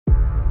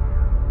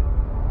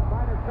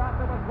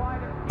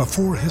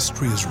Before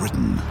history is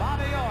written,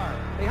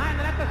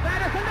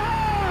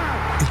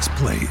 it's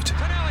played.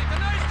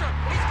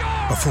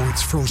 Before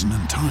it's frozen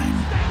in time,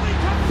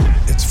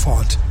 it's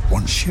fought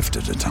one shift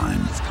at a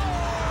time.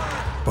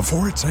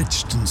 Before it's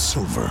etched in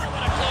silver,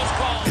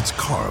 it's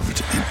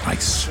carved in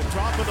ice.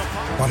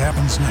 What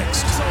happens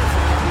next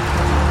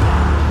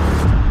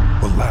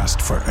will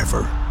last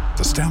forever.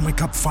 The Stanley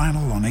Cup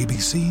Final on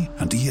ABC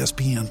and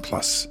ESPN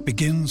Plus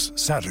begins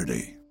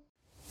Saturday.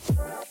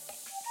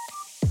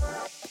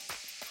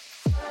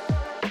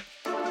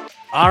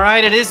 All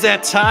right, it is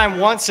that time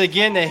once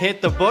again to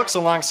hit the books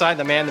alongside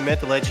the man, the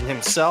myth, the legend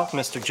himself,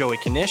 Mr. Joey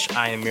Knish.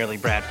 I am merely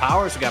Brad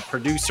Powers. We got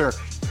producer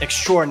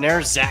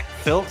extraordinaire Zach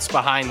Phillips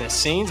behind the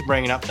scenes,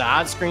 bringing up the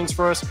odds screens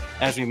for us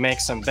as we make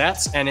some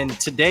bets. And in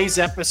today's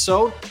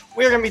episode,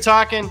 we're going to be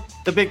talking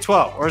the Big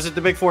 12, or is it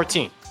the Big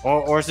 14?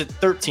 Or is it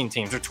 13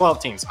 teams or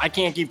 12 teams? I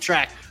can't keep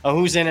track of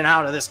who's in and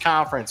out of this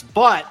conference.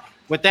 But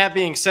with that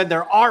being said,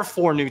 there are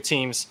 4 new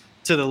teams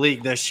to the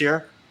league this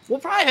year. We'll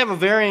probably have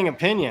varying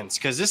opinions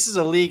because this is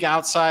a league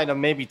outside of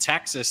maybe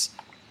Texas.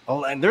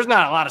 And there's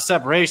not a lot of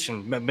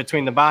separation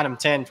between the bottom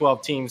 10,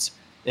 12 teams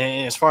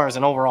as far as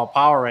an overall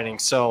power rating.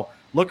 So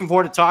looking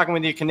forward to talking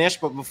with you, Knish.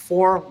 But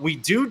before we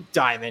do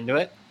dive into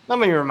it, let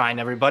me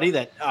remind everybody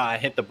that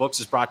Hit the Books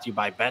is brought to you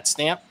by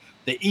BetStamp.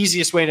 The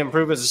easiest way to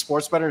improve as a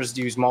sports bettor is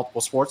to use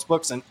multiple sports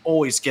books and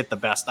always get the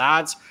best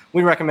odds.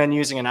 We recommend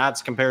using an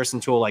odds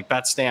comparison tool like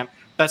BetStamp.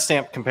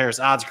 BetStamp compares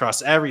odds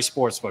across every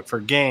sports book for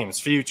games,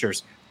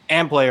 futures,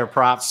 and player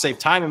props. Save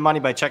time and money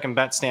by checking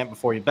BetStamp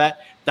before you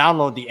bet.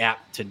 Download the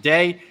app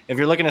today. If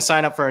you're looking to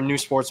sign up for a new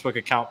sportsbook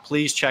account,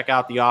 please check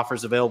out the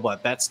offers available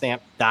at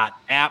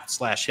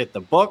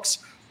betstamp.app/hitthebooks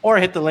or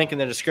hit the link in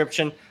the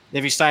description.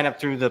 If you sign up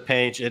through the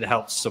page, it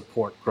helps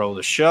support grow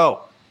the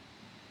show.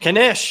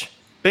 Knish,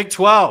 Big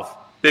 12.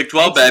 Big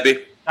 12,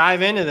 baby.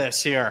 Dive into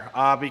this here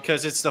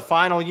because it's the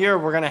final year.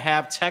 We're going to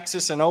have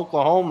Texas and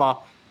Oklahoma,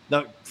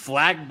 the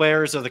flag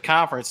bearers of the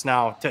conference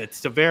now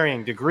to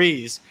varying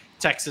degrees.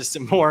 Texas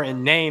more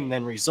in name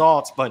than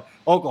results, but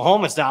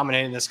Oklahoma's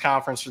dominating this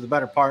conference for the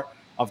better part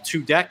of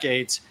 2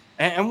 decades.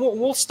 And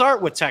we'll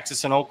start with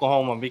Texas and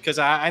Oklahoma because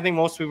I think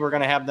most people are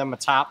going to have them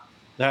atop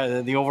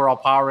the overall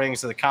power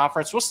ratings of the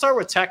conference. We'll start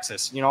with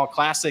Texas, a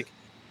classic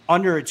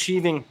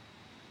underachieving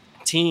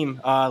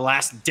team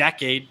last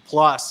decade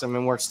plus. I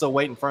mean, we're still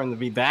waiting for them to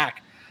be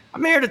back.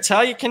 I'm here to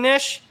tell you,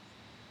 Knish,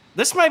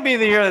 this might be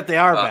the year that they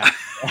are back.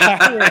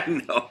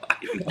 I know.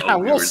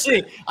 We'll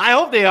see. I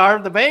hope they are.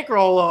 The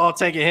bankroll will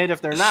take a hit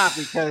if they're not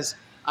because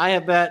I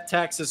have bet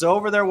Texas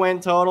over their win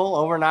total,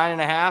 over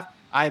 9.5.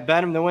 I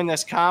bet them to win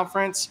this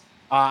conference.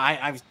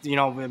 I've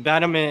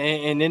bet them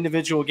in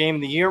individual game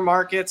of the year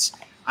markets.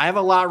 I have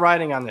a lot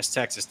riding on this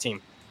Texas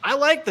team. I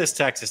like this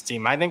Texas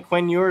team. I think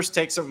Quinn Ewers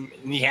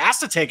he has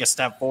to take a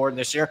step forward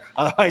this year.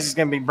 Otherwise, he's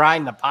going to be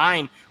riding the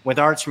pine with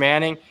Arch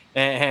Manning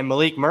and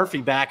Malik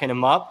Murphy backing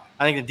him up.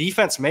 I think the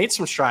defense made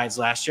some strides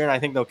last year, and I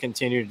think they'll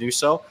continue to do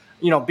so.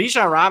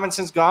 Bijan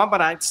Robinson's gone, but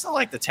I still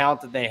like the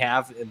talent that they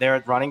have there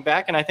at running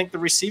back. And I think the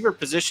receiver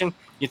position,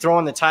 you throw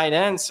in the tight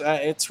ends,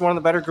 it's one of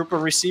the better group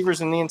of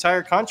receivers in the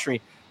entire country.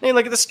 And you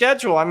look at the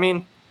schedule. I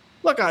mean,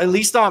 look, at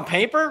least on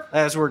paper,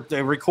 as we're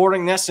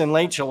recording this in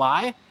late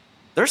July,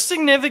 they're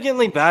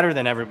significantly better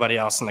than everybody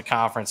else in the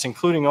conference,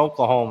 including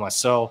Oklahoma.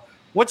 So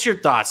what's your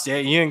thoughts? Are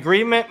you in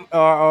agreement or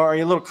are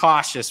you a little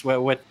cautious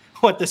with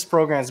what this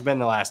program's been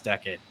the last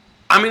decade?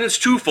 I mean, it's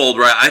twofold,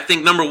 right? I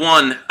think, number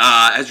one,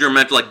 as you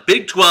mentioned, like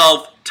Big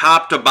 12,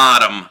 top to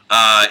bottom,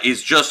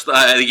 is just,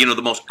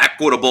 the most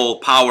equitable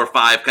Power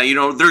 5.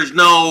 There's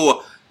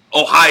no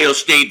Ohio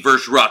State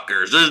versus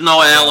Rutgers. There's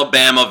no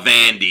Alabama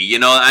Vandy.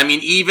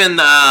 Even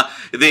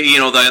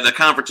the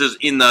conferences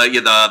in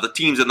the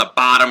teams in the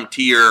bottom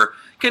tier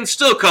can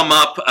still come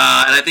up,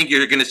 and I think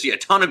you're going to see a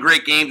ton of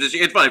great games this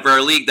year. It's funny for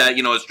our league that,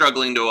 is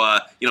struggling to,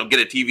 get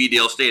a TV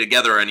deal, stay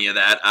together, or any of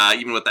that,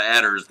 even with the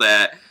adders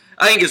that –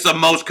 I think it's the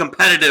most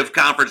competitive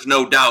conference,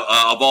 no doubt,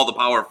 of all the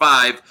Power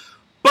 5.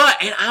 But,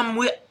 and I'm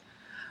with,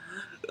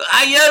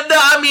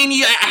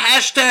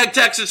 hashtag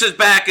Texas is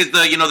back is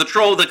the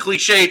troll, the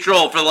cliche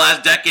troll for the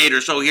last decade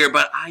or so here.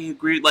 But I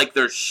agree,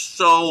 they're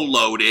so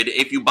loaded.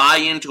 If you buy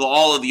into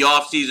all of the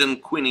offseason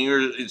Quinn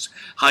Ewers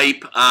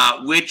hype,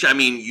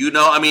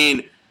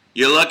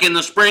 you look in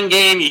the spring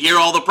game, you hear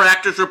all the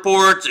practice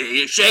reports,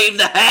 you shave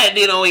the head,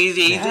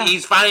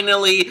 he's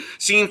finally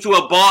seems to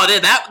have bought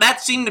it. That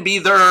seemed to be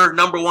their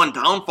number one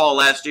downfall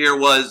last year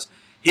was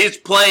his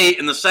play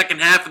in the second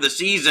half of the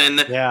season,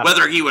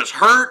 whether he was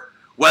hurt,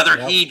 whether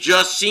he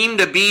just seemed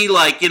to be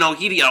looked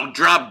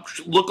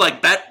like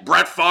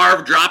Brett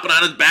Favre dropping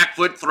on his back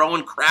foot,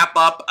 throwing crap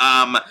up.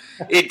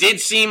 It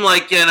did seem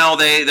like,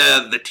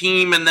 the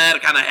team and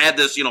that kind of had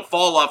this,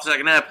 fall off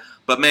second half.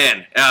 But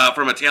man,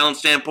 from a talent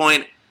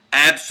standpoint,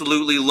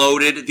 absolutely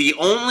loaded. The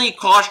only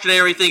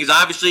cautionary thing is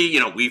obviously,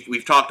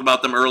 we've talked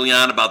about them early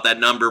on about that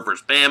number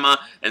versus Bama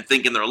and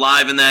thinking they're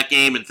live in that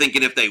game and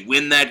thinking if they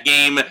win that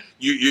game,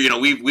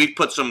 we've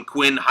put some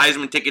Quinn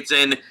Heisman tickets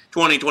in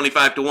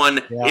 20-25 to 1.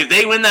 Yeah. If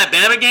they win that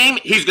Bama game,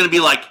 he's going to be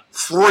like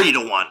 3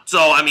 to 1. So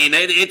I mean,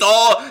 it's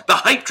all the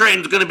hype train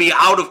is going to be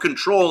out of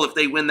control if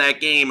they win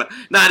that game.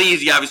 Not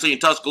easy, obviously, in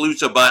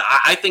Tuscaloosa, but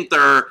I think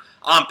they're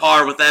on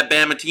par with that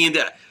Bama team.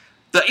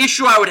 The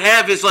issue I would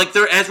have is, like,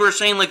 as we were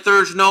saying, like,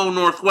 there's no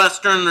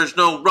Northwestern, there's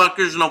no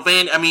Rutgers, no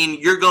I mean,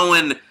 you're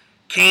going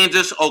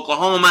Kansas,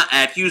 Oklahoma,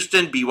 at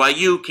Houston,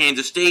 BYU,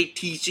 Kansas State,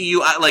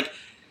 TCU.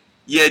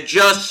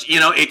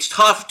 It's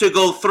tough to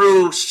go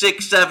through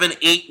 6, 7,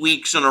 8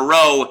 weeks in a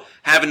row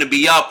having to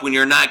be up when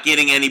you're not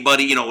getting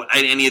anybody,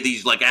 any of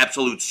these, like,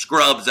 absolute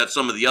scrubs that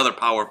some of the other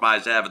Power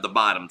Fives have at the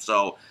bottom.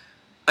 So,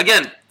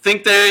 again,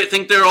 think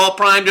they're all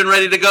primed and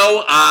ready to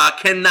go.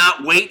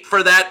 Cannot wait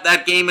for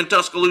that game in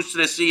Tuscaloosa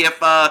to see if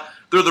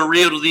they're the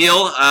real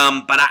deal.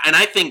 But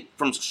I think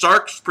from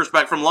Sark's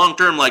perspective, from long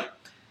term, like,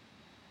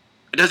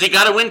 does he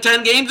got to win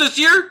 10 games this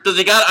year? 8-4.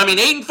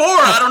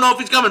 I don't know if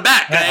he's coming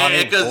back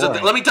because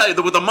let me tell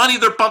you, with the money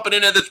they're pumping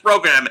into this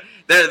program,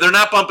 they're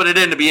not pumping it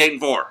in to be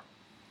 8-4.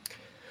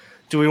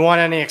 Do we want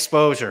any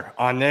exposure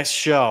on this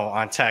show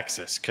on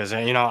Texas? Because,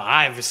 I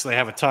obviously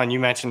have a ton. You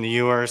mentioned the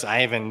Ewers.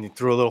 I even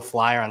threw a little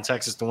flyer on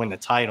Texas to win the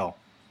title.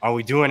 Are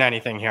we doing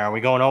anything here? Are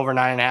we going over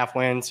 9.5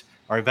 wins?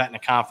 Are we betting a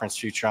conference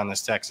future on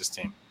this Texas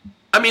team?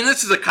 I mean,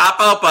 this is a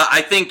cop-out, but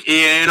I think,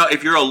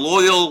 if you're a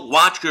loyal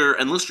watcher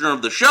and listener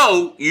of the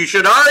show, you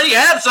should already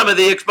have some of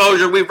the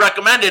exposure we've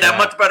recommended at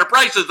much better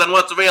prices than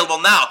what's available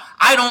now.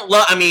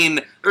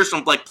 There's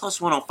some, like,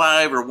 plus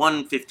 105 or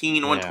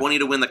 115, 120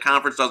 to win the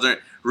conference doesn't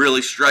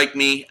really strike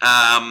me.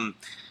 And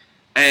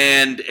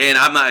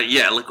I'm not,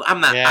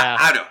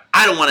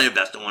 I don't want to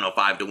invest in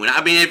 105 to win.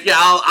 I mean,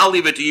 I'll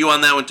leave it to you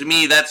on that one. To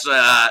me, that's,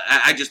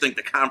 I just think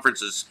the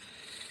conference is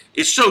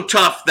so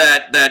tough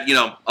that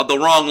of the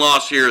wrong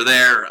loss here or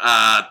there,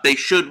 they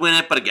should win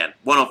it. But again,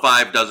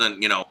 105 doesn't,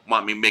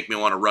 make me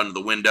want to run to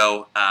the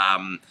window.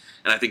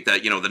 And I think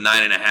that, the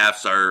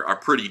 9.5s are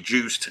pretty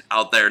juiced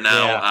out there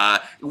now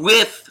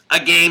with a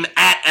game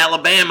at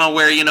Alabama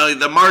where,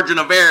 the margin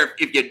of error,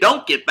 if you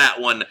don't get that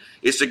one,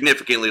 is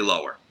significantly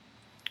lower.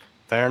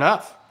 Fair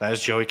enough. That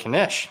is Joey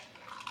Knish.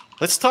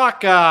 Let's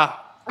talk. You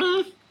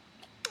know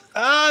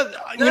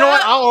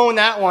what? I'll own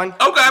that one.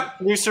 Okay.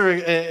 Producer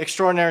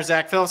extraordinaire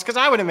Zach Phillips, because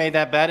I would have made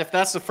that bet. If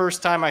that's the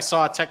first time I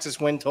saw a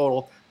Texas win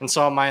total and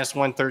saw minus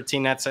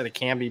 113, that's at a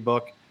Canby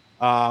book,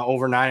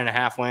 over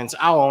 9.5 wins.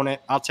 I'll own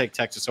it. I'll take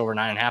Texas over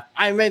 9.5.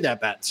 I made that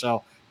bet.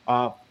 So,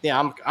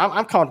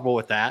 I'm comfortable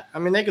with that. I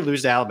mean, they could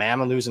lose to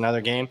Alabama, lose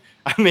another game.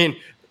 I mean,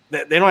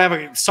 they don't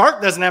have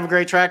Sark doesn't have a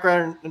great track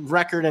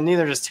record, and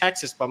neither does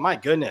Texas. But my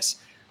goodness,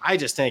 I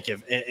just think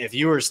if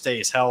Ewers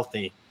stays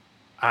healthy,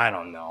 I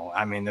don't know.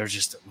 I mean,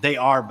 they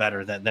are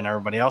better than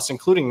everybody else,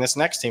 including this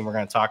next team we're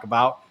going to talk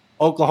about,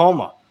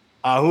 Oklahoma,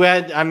 who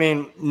had,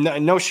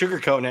 no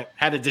sugarcoating it,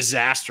 had a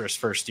disastrous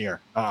first year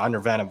under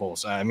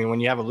Venables. When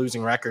you have a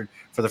losing record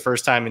for the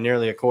first time in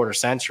nearly a quarter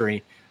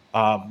century,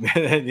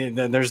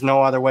 there's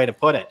no other way to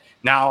put it.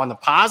 Now, on the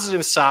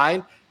positive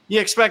side, you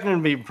expect him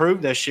to be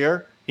improved this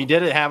year. He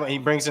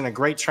brings in a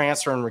great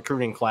transfer and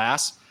recruiting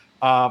class.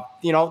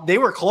 They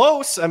were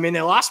close. I mean,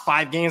 they lost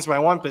 5 games by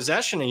 1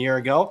 possession a year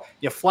ago.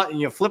 You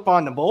flip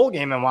on the bowl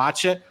game and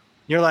watch it.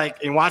 You're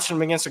watching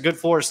them against a good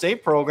Florida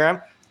State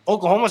program.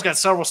 Oklahoma's got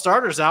several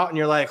starters out, and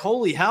you're like,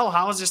 holy hell,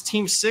 how is this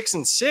team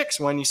 6-6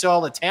 when you saw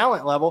all the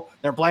talent level?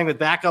 They're playing with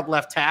backup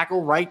left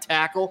tackle, right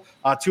tackle,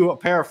 to a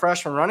pair of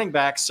freshman running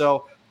backs.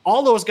 So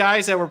all those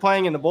guys that were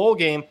playing in the bowl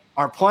game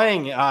are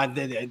playing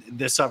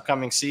this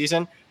upcoming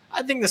season.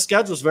 I think the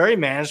schedule is very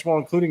manageable,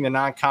 including the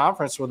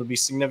non-conference, where there'll be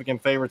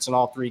significant favorites in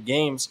all 3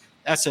 games.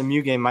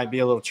 SMU game might be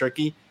a little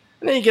tricky.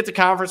 And then you get to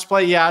conference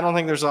play. Yeah, I don't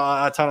think there's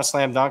a ton of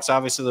slam dunks.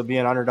 Obviously, there'll be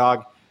an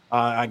underdog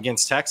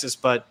against Texas.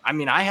 But,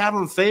 I have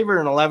them favored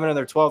in 11 of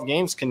their 12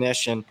 games,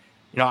 Knish. And,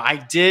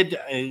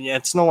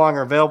 it's no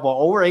longer available.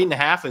 Over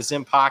 8.5 is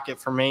in pocket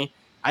for me.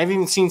 I've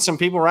even seen some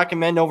people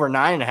recommend over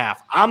 9.5.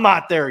 I'm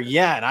not there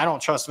yet. I don't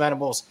trust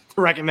Venables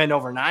to recommend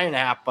over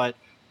 9.5, but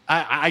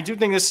I do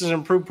think this is an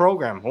improved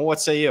program. Well, what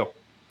say you?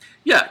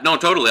 Yeah, no,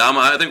 totally.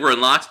 I think we're in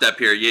lockstep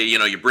here.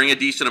 You bring a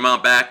decent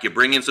amount back. You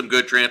bring in some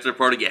good transfer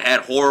portal. You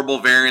had horrible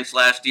variance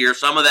last year.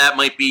 Some of that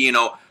might be,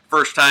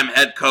 first-time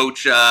head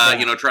coach,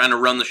 trying to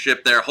run the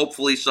ship there.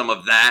 Hopefully some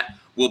of that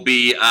will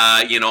be,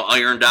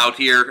 ironed out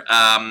here.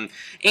 And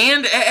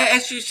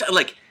as you said,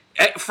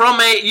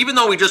 even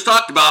though we just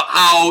talked about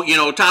how,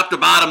 top to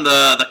bottom,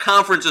 the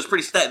conference is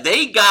pretty set,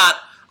 they got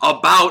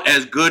about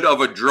as good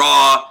of a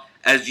draw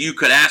as you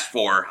could ask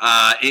for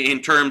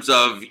in terms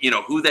of,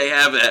 who they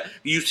have.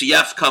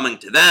 UCF's coming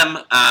to them.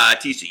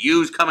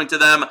 TCU's coming to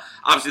them.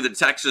 Obviously, the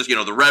Texas,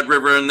 the Red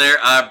River in there.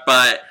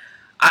 But,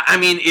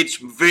 it's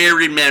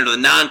very manageable. The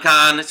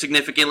non-con,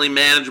 significantly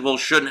manageable.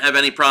 Shouldn't have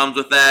any problems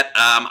with that.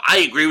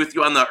 I agree with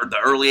you on the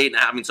early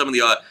 8.5. Some of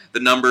the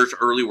numbers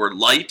early were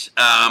light.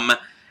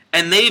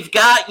 And they've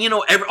got,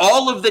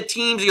 all of the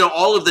teams,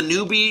 all of the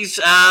newbies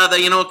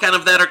that, kind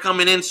of that are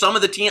coming in. Some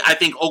of the teams, I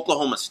think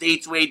Oklahoma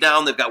State's way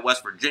down. They've got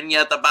West Virginia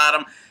at the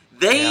bottom.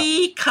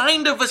 They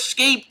kind of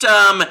escaped,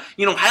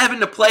 having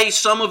to play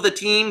some of the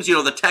teams,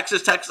 the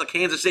Texas, the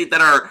Kansas State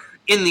that are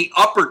in the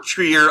upper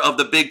tier of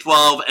the Big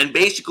 12 and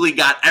basically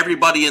got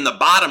everybody in the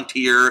bottom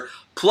tier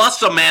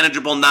plus a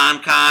manageable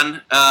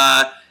non-con.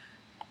 They're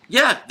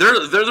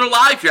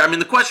live here. I mean,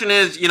 the question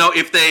is,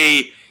 if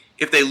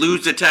they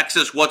lose to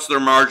Texas, what's their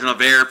margin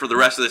of error for the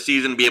rest of the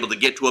season to be able to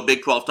get to a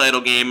Big 12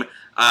 title game?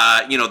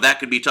 That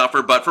could be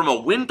tougher. But from a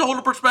win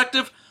total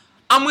perspective,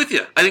 I'm with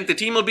you. I think the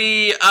team will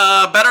be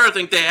better. I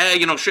think they had,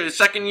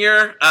 second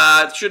year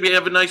should be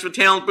having a nice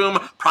talent boom.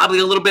 Probably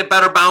a little bit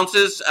better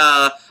bounces.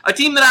 A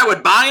team that I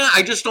would buy.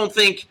 I just don't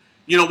think,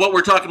 what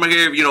we're talking about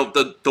here.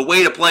 The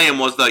way to play him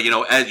was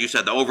as you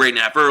said, the over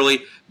 8.5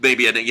 early,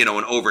 maybe an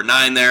over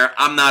 9 there.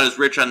 I'm not as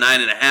rich on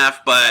 9.5,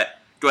 but.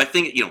 Do I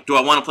think, do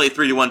I want to play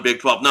 3-1 Big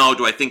 12? No.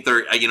 Do I think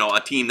they're, a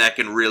team that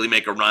can really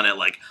make a run at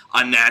like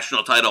a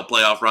national title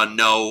playoff run?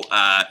 No.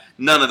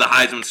 None of the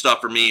Heisman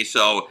stuff for me.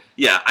 So,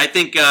 yeah, I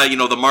think,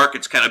 the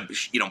market's kind of,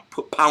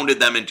 pounded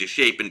them into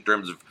shape in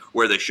terms of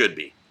where they should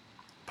be.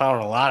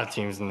 Pounded a lot of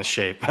teams into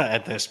shape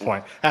at this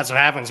point. That's what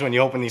happens when you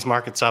open these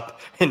markets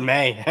up in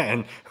May,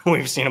 and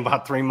we've seen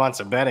about 3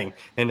 months of betting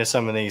into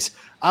some of these.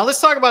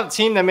 Let's talk about a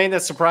team that made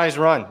that surprise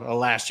run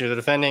last year, the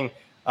defending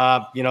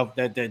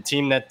the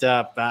team that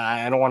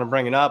I don't want to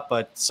bring it up,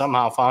 but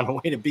somehow found a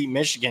way to beat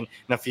Michigan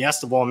in a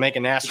Fiesta Bowl and make a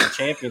national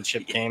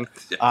championship game.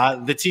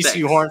 The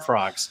TCU Horned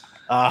Frogs,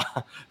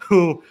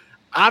 who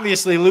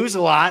obviously lose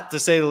a lot, to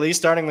say the least,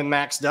 starting with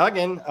Max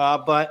Duggan.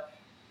 But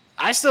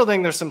I still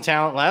think there's some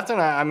talent left.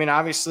 And I mean,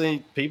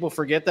 obviously, people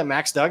forget that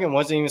Max Duggan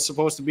wasn't even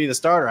supposed to be the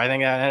starter. I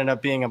think that ended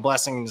up being a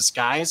blessing in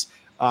disguise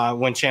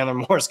when Chandler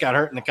Morris got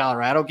hurt in the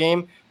Colorado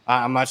game.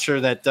 I'm not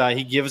sure that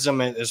he gives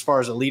them as far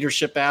as a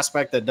leadership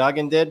aspect that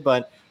Duggan did,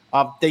 but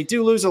they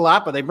do lose a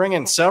lot. But they bring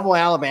in several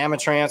Alabama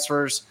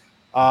transfers.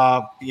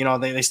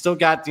 They still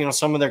got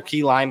some of their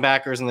key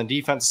linebackers on the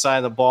defensive side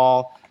of the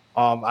ball.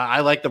 I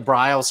like the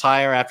Bryles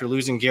hire after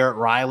losing Garrett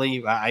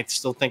Riley. I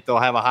still think they'll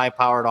have a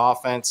high-powered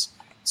offense.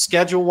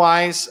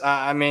 Schedule-wise,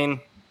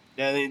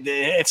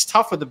 it's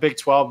tough with the Big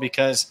 12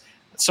 because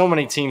so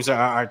many teams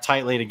are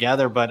tightly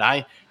together. But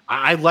I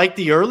like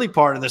the early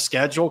part of the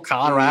schedule: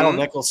 Colorado,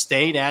 Nicholls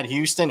State, at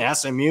Houston,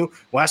 SMU,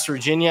 West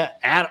Virginia,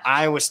 at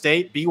Iowa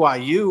State,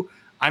 BYU.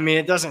 I mean,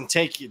 it doesn't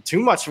take too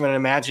much of an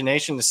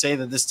imagination to say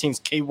that this team's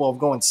capable of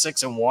going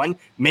 6-1,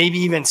 maybe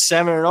even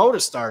 7-0 to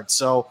start.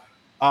 So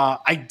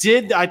I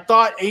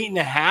thought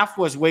 8.5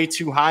 was way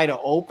too high to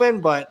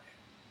open, but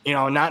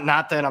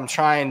not that I'm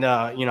trying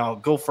to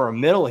go for a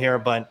middle here,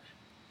 but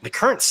the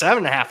current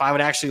 7.5, I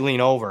would actually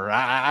lean over.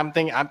 I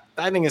think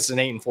it's an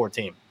 8-4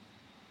 team.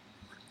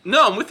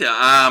 No, I'm with you.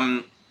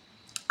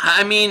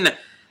 I mean,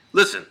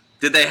 listen,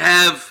 did they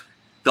have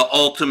the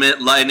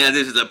ultimate line? Now,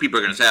 this is people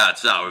are going to say,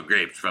 it's sour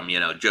grapes from,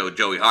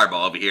 Joey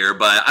Harbaugh over here.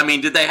 But, I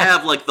mean, did they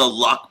have, like, the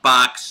luck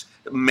box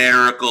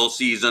miracle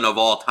season of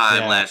all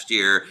time last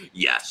year?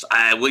 Yes.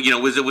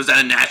 Was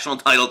that a national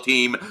title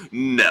team?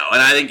 No.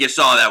 And I think you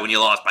saw that when you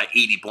lost by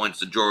 80 points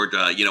to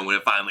Georgia, when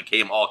it finally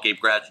came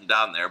crashing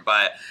down there.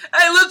 But,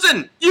 hey,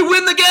 listen, you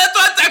win the game.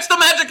 That's the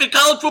magic of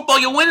college football.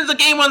 You win the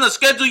game on the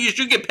schedule, you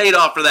should get paid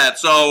off for that.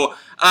 So,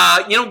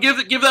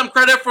 give them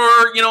credit for,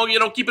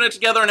 keeping it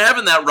together and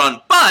having that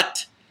run.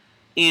 But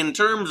in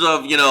terms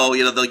of,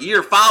 the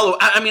year follow,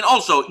 I mean,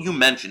 also, you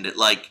mentioned it,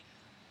 like,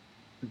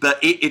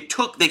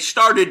 they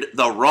started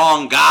the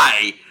wrong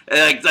guy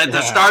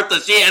to start the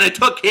season, and it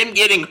took him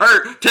getting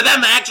hurt to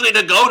them actually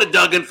to go to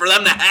Duggan for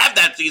them to have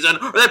that season,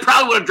 or they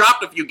probably would have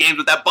dropped a few games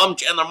with that bum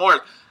Chandler Morris.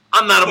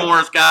 I'm not a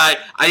Morris guy.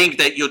 I think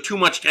that too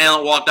much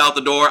talent walked out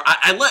the door.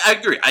 I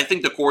agree. I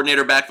think the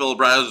coordinator backfill of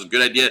Bryles is a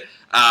good idea,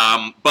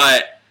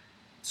 but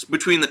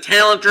between the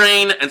talent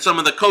drain and some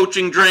of the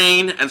coaching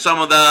drain and some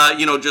of the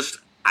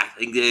I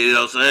think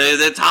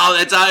that's how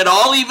it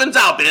all evens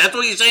out. But that's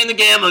what you say in the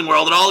gambling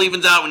world. It all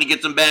evens out when you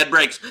get some bad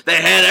breaks. They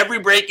had every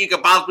break you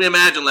could possibly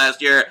imagine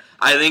last year.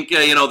 I think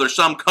there's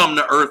some come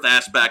to earth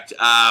aspect.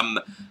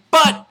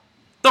 But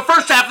the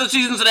first half of the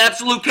season's an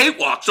absolute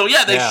cakewalk. So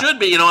they should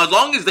be. As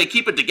long as they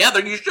keep it together,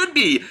 you should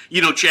be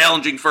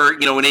challenging for an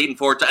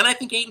 8-4. And I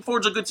think 8-4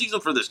 is a good season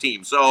for this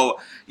team.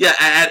 So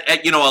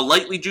at a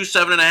lightly juiced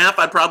 7.5,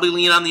 I'd probably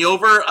lean on the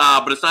over.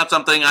 But it's not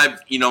something I've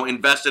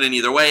invested in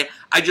either way.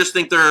 I just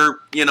think they're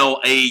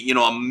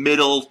a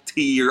middle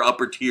tier,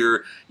 upper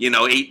tier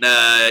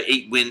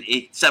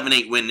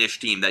 7-8 win-ish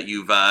team that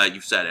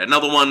you've said.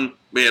 Another one,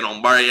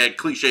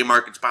 cliche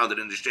markets pounded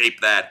into shape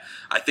that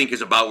I think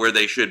is about where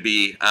they should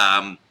be.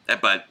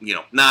 But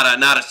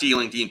not a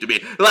ceiling team to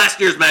be. Last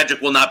year's magic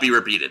will not be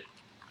repeated.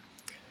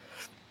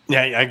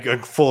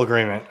 Yeah, full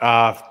agreement.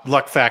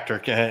 Luck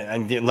factor,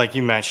 like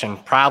you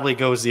mentioned, probably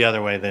goes the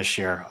other way this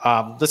year.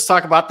 Let's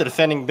talk about the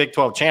defending Big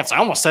 12 champs. I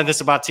almost said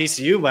this about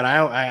TCU, but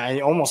I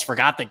almost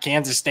forgot that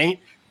Kansas State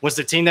was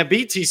the team that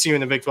beat TCU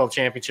in the Big 12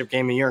 championship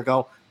game a year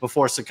ago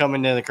before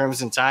succumbing to the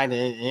Crimson Tide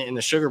in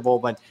the Sugar Bowl.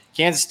 But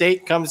Kansas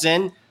State comes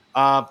in,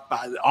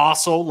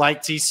 Also,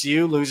 like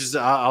TCU, loses a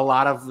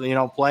lot of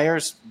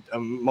players,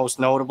 most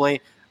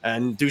notably,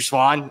 and Deuce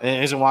Vaughn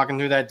isn't walking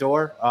through that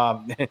door,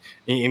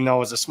 even though it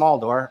was a small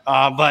door.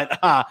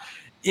 Looking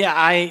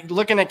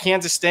at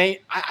Kansas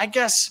State, I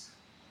guess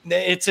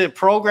it's a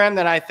program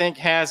that I think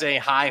has a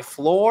high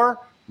floor,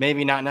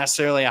 maybe not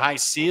necessarily a high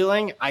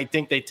ceiling. I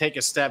think they take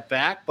a step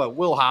back, but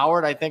Will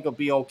Howard, I think, will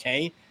be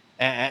okay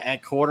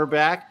at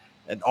quarterback.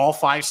 And all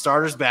 5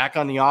 starters back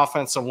on the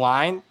offensive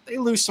line. They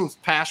lose some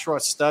pass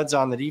rush studs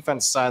on the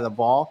defensive side of the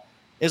ball.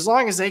 As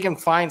long as they can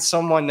find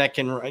someone that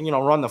can,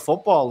 run the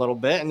football a little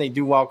bit, and they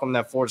do welcome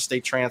that Florida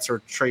State transfer,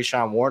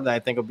 Trayshawn Ward, that I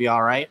think will be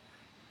all right.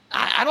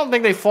 I don't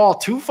think they fall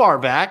too far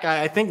back.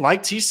 I think,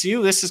 like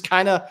TCU, this is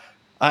kind of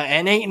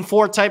an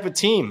 8-4 type of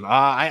team.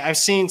 I've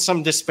seen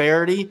some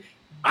disparity.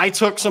 I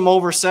took some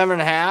over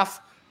 7.5.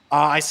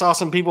 I saw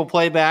some people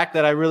play back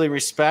that I really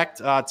respect.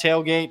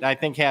 Tailgate, I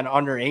think, had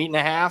under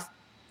 8.5.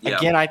 Yeah.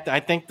 Again,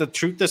 I think the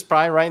truth is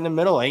probably right in the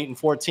middle,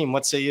 8-14.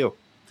 What say you?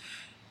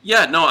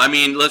 Yeah, no, I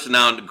mean, listen,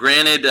 now,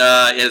 granted,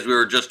 as we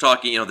were just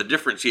talking, the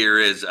difference here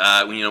is,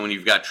 when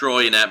you've got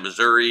Troy and at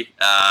Missouri,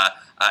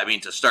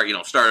 to start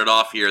it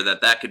off here,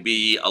 that could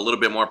be a little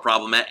bit more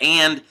problematic.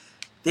 And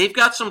they've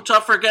got some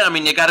tougher guys. I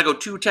mean, they got to go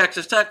to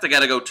Texas Tech. They got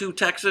to go to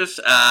Texas.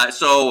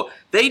 So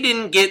they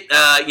didn't get,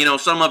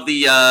 some of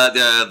the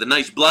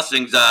nice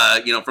blessings,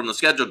 from the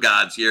schedule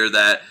gods here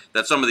that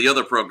some of the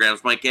other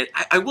programs might get.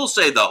 I will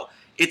say, though,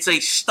 it's a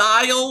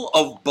style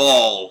of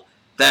ball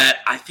that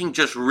I think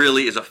just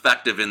really is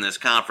effective in this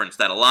conference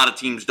that a lot of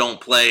teams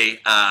don't play,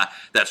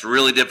 that's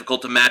really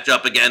difficult to match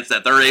up against,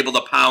 that they're able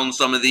to pound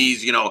some of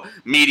these,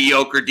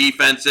 mediocre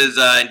defenses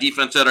and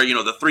defense that are,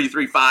 the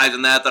 3-3-5s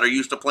and that are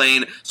used to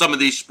playing some of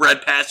these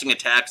spread passing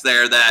attacks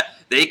there, that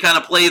they kind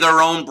of play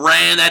their own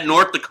brand, that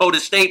North Dakota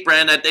State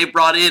brand that they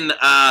brought in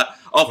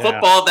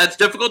football that's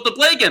difficult to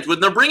play against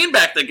when they're bringing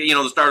back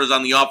the starters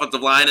on the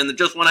offensive line and they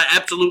just want to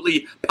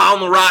absolutely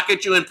pound the rock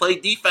at you and play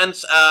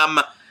defense.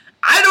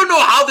 I don't know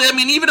how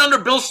even under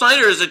Bill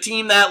Snyder is a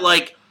team that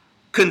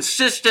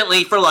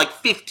consistently for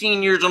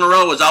 15 years in a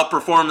row has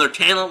outperformed their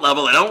talent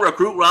level. They don't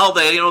recruit well.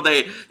 They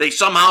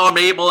somehow are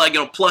able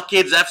to pluck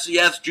kids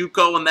FCS,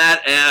 JUCO and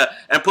that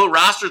and put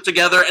rosters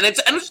together and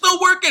it's still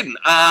working.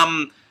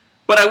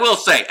 But I will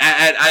say,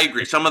 I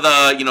agree. Some of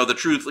the, the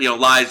truth,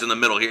 lies in the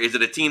middle here. Is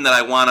it a team that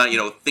I want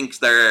to, thinks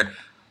they're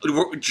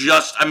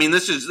just,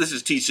 this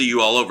is TCU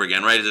all over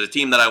again, right? Is it a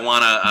team that I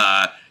want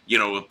to,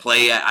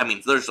 play at?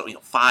 There's,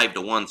 5-1,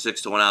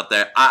 6-1 out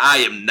there. I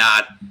am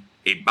not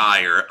a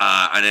buyer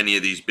on any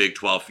of these Big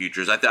 12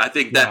 futures. I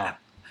think that,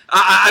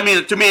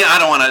 to me, I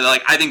don't want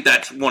to, I think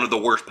that's one of the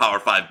worst Power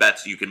 5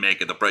 bets you can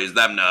make at the price,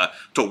 them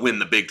to win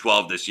the Big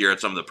 12 this year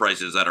at some of the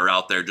prices that are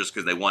out there just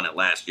because they won it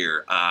last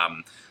year.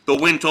 The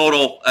win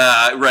total,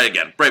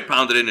 Brett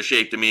pounded into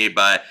shape to me,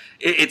 but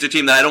it's a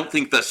team that I don't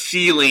think the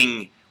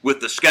ceiling with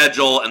the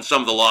schedule and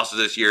some of the losses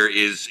this year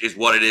is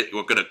what it is,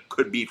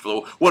 could be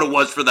for what it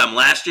was for them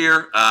last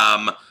year.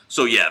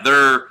 So yeah,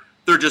 they're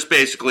just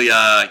basically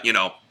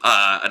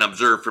an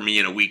observe for me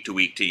in a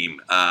week-to-week team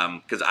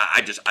because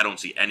I don't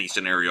see any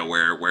scenario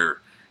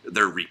where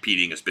they're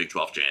repeating as Big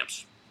 12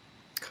 champs.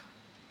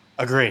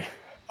 Agree.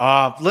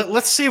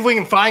 Let's see if we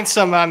can find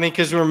some,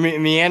 because we're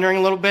meandering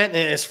a little bit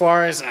as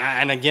far as,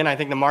 and again, I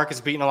think the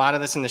market's beating a lot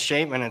of this into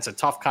shape, and it's a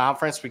tough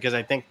conference because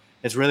I think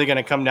it's really going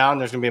to come down.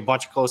 There's going to be a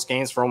bunch of close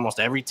games for almost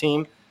every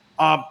team.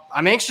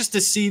 I'm anxious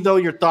to see, though,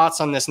 your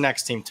thoughts on this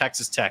next team,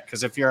 Texas Tech,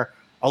 because if you're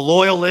a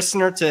loyal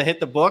listener to Hit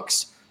the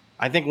Books,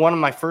 I think one of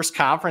my first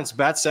conference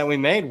bets that we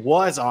made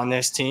was on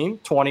this team,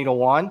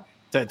 20-1.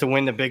 To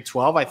win the Big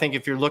 12. I think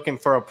if you're looking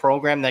for a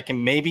program that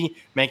can maybe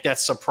make that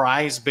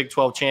surprise Big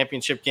 12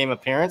 championship game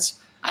appearance,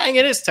 I think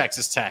it is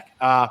Texas Tech.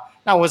 Now,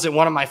 was it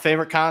one of my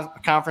favorite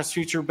conference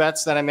future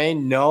bets that I made?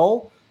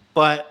 No,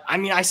 but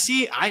I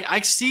see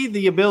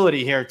the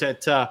ability here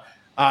to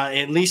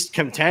at least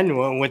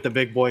contend with the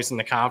big boys in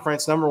the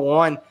conference. Number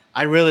one,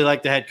 I really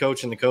like the head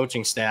coach and the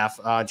coaching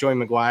staff. Joey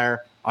McGuire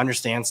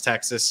understands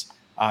Texas,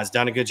 has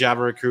done a good job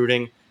of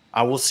recruiting.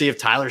 We'll see if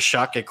Tyler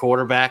Shuck at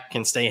quarterback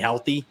can stay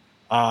healthy.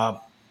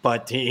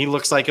 But he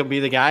looks like he'll be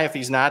the guy. If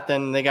he's not,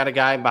 then they got a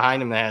guy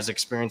behind him that has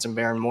experience in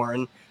Baron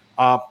Morton.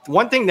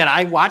 One thing that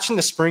I watched in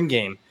the spring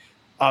game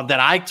that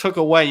I took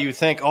away, you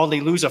think, they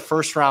lose a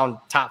first-round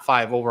top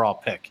 5 overall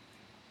pick.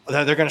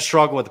 They're going to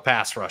struggle with the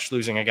pass rush,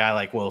 losing a guy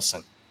like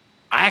Wilson.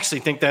 I actually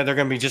think that they're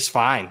going to be just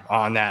fine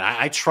on that.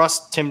 I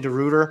trust Tim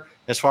DeRuyter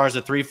as far as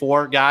the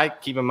 3-4 guy.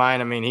 Keep in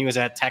mind, he was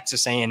at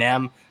Texas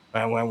A&M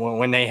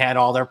when they had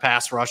all their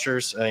pass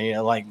rushers,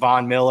 like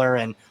Von Miller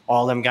and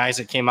all them guys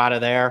that came out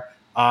of there.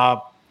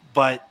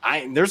 But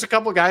there's a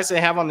couple of guys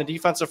they have on the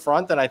defensive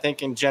front that I think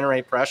can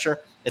generate pressure.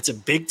 It's a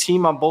big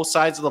team on both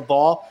sides of the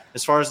ball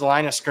as far as the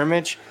line of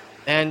scrimmage.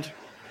 And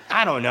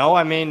I don't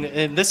know.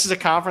 This is a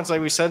conference,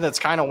 like we said, that's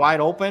kind of wide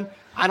open.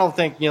 I don't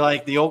think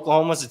like the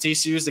Oklahomas, the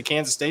TCUs, the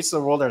Kansas States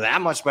of the world are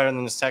that much better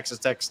than this Texas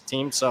Tech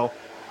team. So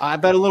I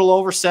bet a little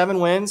over 7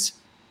 wins.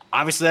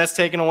 Obviously, that's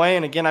taken away.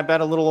 And again, I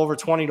bet a little over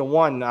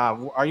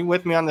 20-1. Are you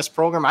with me on this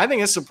program? I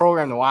think it's a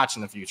program to watch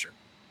in the future.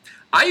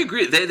 I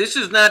agree. This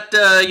is not,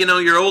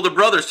 your older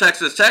brother's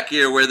Texas Tech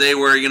here, where they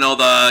were,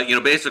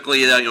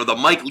 basically, the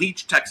Mike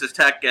Leach Texas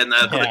Tech and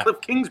the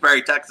Cliff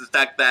Kingsbury Texas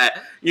Tech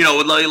that, they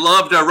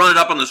loved to run it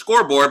up on the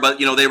scoreboard, but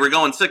they were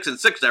going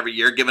 6-6 every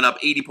year, giving up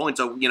 80 points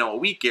a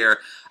week here.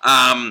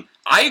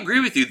 I agree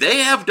with you. They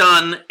have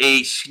done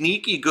a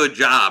sneaky good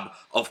job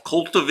of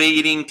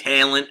cultivating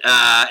talent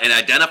and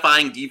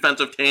identifying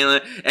defensive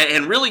talent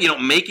and really,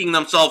 making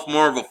themselves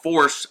more of a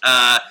force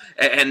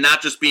and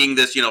not just being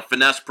this,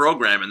 finesse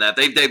program. And that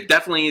they've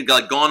definitely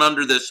gone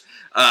under this,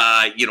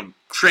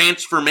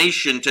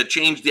 transformation to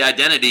change the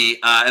identity.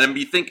 And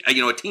you think,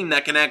 a team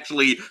that can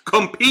actually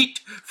compete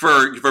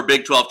for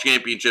Big 12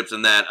 championships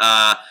and that.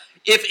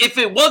 If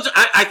it was,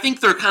 I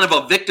think they're kind of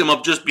a victim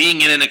of just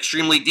being in an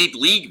extremely deep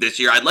league this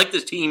year. I'd like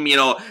this team,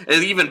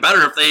 even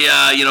better if they,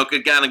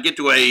 could kind of get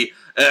to a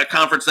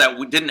conference that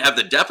didn't have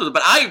the depth of it.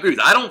 But I agree with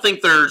you. I don't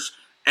think there's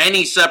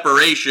any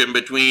separation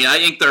between. I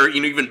think they're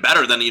even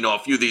better than a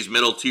few of these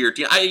middle tier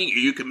teams.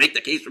 You can make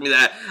the case for me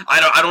that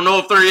I don't know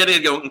if they're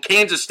any.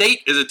 Kansas State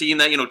is a team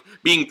that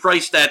being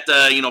priced at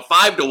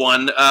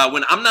 5-1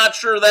 when I'm not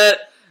sure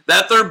that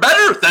they're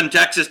better than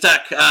Texas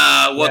Tech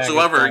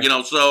whatsoever.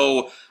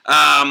 So.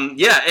 Again,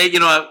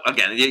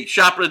 you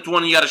shop at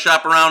one, you got to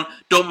shop around.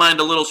 Don't mind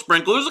a little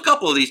sprinkle. There's a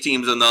couple of these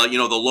teams in the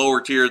the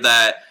lower tier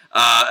that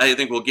I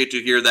think we'll get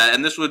to here.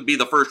 And this would be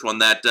the first one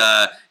that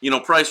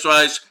price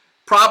wise,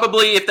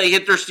 probably if they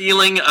hit their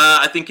ceiling,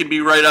 I think can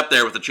be right up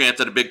there with a chance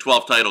at a Big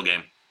 12 title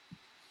game.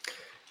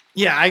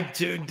 Yeah, I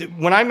do.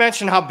 When I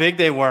mentioned how big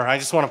they were, I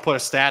just want to put a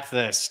stat to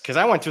this because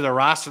I went through their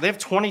roster. They have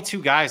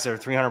 22 guys that are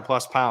 300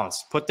 plus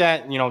pounds. Put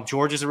that,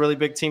 Georgia's a really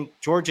big team.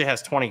 Georgia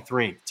has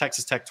 23,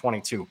 Texas Tech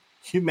 22.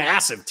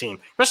 Massive team,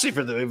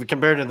 especially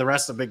compared to the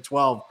rest of the Big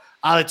 12.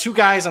 The two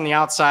guys on the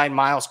outside,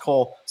 Miles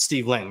Cole,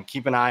 Steve Linton.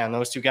 Keep an eye on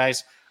those two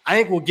guys. I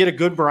think we'll get a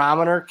good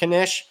barometer,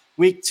 Knish.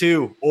 Week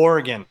 2,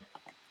 Oregon,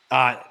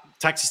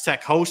 Texas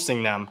Tech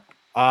hosting them.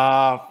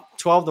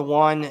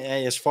 12-1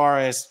 as far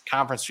as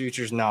conference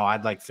futures. No,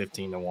 I'd like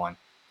 15-1.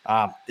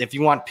 If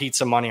you want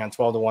pizza money on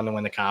 12-1 to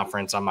win the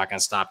conference, I'm not going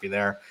to stop you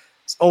there.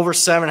 It's over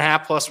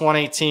 7.5 plus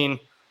 118.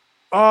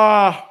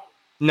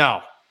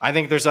 No. I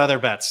think there's other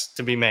bets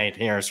to be made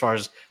here as far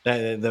as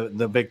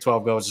the Big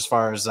 12 goes, as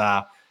far as,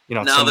 Now,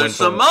 there's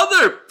some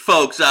other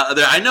folks out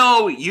there. I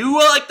know you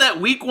like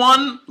that week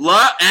 1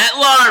 at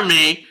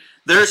Laramie.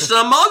 There's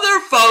some other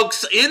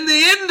folks in the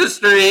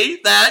industry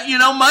that,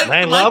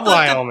 they love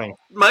Wyoming.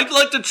 Might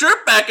like to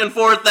chirp back and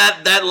forth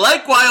that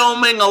like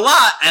Wyoming a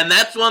lot, and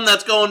that's one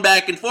that's going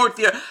back and forth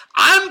here.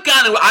 I'm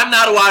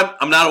not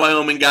a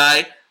Wyoming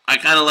guy. I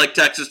kind of like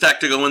Texas Tech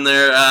to go in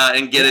there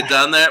and get it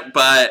done there,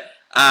 but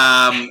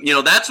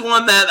that's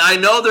one that I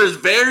know there's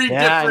very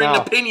different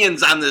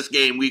opinions on this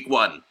game, week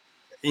 1.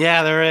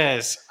 Yeah, there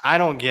is. I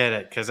don't get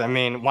it because,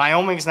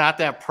 Wyoming's not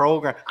that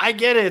program. I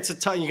get it.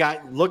 It's you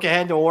got look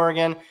ahead to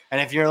Oregon.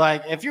 And if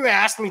you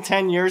asked me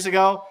 10 years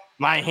ago,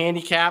 my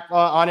handicap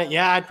on it,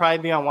 I'd probably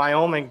be on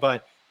Wyoming.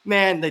 But,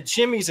 man, the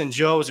Jimmies and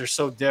Joes are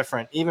so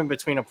different, even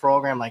between a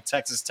program like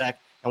Texas Tech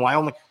and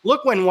Wyoming.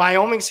 Look, when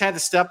Wyoming's had to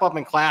step up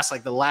in class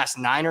like the last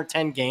 9 or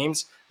 10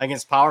 games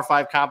against Power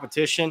 5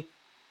 competition,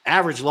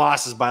 average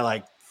losses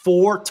by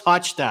 4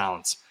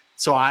 touchdowns.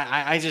 So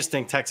I just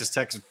think Texas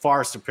Tech is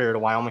far superior to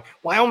Wyoming.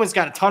 Wyoming's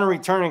got a ton of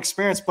returning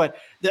experience, but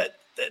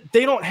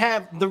they don't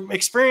have the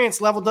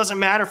experience level doesn't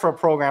matter for a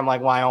program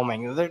like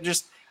Wyoming. They're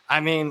just, I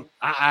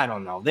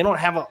don't know. They don't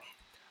have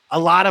a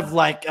lot of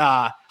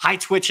high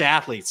twitch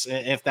athletes,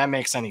 if that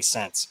makes any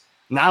sense.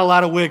 Not a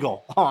lot of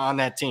wiggle on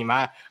that team.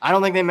 I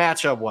don't think they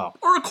match up well.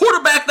 Or a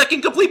quarterback that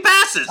can complete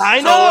passes.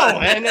 I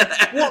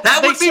know. That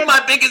would be my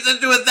biggest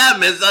issue with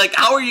them is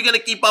how are you going to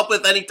keep up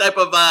with any type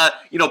of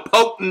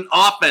potent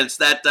offense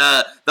that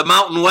the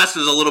Mountain West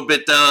is a little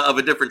bit of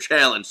a different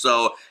challenge.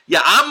 So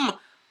yeah,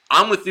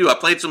 I'm with you. I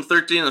played some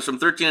 13 and some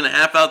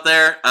 13.5 out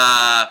there.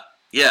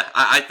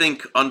 I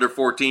think under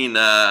 14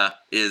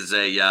 is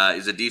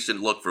a decent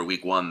look for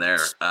week 1 there.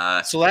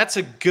 So that's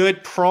a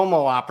good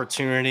promo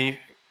opportunity.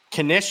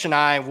 Knish and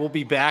I will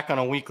be back on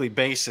a weekly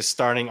basis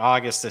starting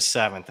August the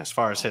 7th as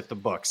far as hit the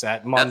books.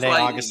 That Monday,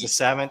 August the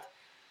 7th.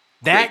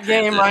 That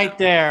game right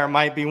there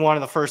might be one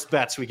of the first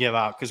bets we give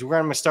out because we're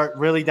going to start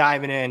really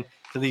diving in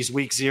to these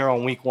week 0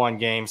 and week 1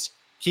 games.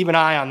 Keep an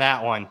eye on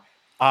that one.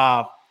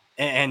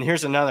 And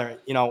here's another,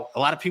 a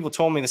lot of people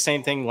told me the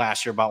same thing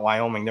last year about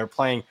Wyoming. They're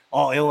playing,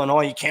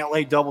 Illinois, you can't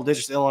lay double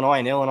digits to Illinois,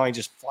 and Illinois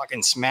just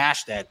fucking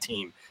smashed that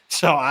team.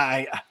 So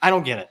I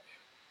don't get it.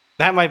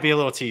 That might be a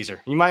little teaser.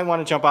 You might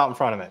want to jump out in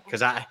front of it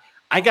because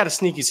I got a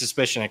sneaky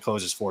suspicion it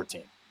closes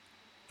 14.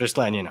 Just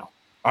letting you know.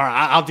 All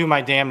right, I'll do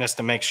my damnedest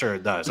to make sure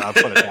it does. I'll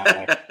put it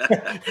that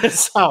way.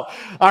 So, all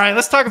right,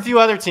 let's talk a few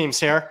other teams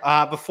here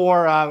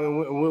before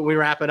we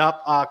wrap it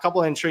up. A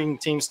couple of intriguing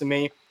teams to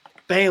me.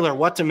 Baylor,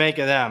 what to make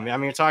of them?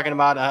 You're talking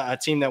about a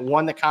team that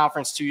won the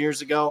conference 2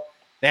 years ago.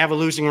 They have a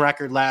losing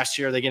record last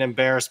year. They get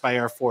embarrassed by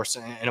Air Force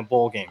in a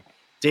bowl game.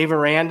 Dave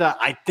Aranda,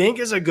 I think,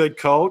 is a good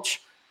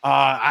coach.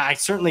 I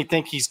certainly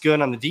think he's good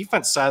on the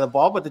defense side of the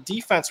ball, but the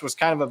defense was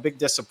kind of a big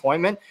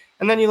disappointment.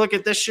 And then you look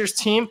at this year's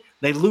team,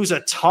 They lose a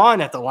ton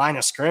at the line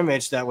of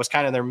scrimmage. That was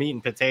kind of their meat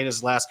and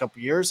potatoes the last couple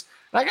of years.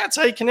 And I got to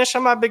tell you, Knish,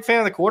 I'm not a big fan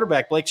of the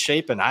quarterback, Blake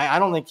Shapen. I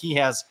don't think he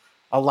has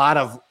a lot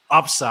of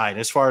upside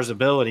as far as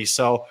ability.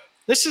 So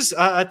this is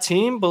a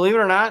team, believe it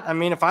or not. I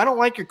mean, if I don't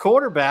like your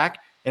quarterback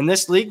in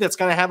this league that's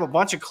going to have a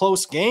bunch of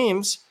close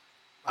games,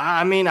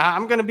 I mean,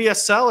 I'm going to be a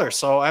seller.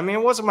 So, I mean,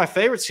 it wasn't my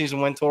favorite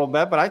season win total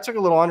bet, but I took a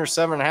little under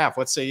 7.5.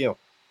 What say you?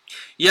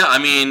 Yeah, I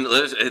mean,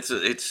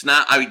 it's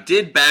not. I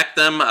did back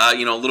them. A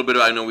little bit.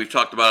 I know we've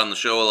talked about on the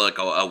show like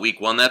a week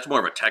one. That's more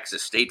of a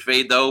Texas State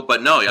fade, though.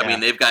 But no, I mean,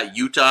 they've got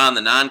Utah on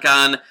the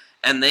non-con,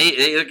 and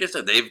they like I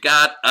said, they've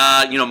got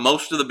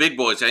most of the big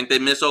boys. I think they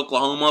miss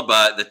Oklahoma,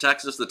 but the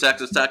Texas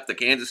Tech, the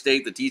Kansas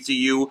State, the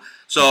TCU.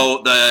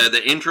 So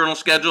the internal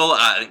schedule,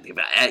 I think they've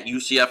got at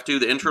UCF too.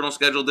 The internal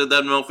schedule did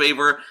them no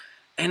favor.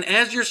 And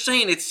as you're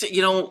saying, it's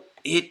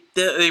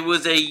it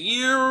was a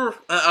year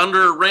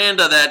under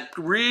Randa that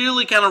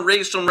really kind of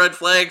raised some red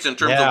flags in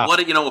terms of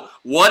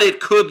what it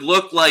could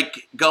look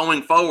like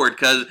going forward,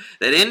 because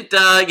they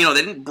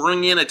didn't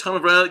bring in a ton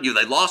of revenue.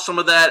 They lost some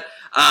of that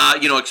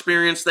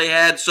experience they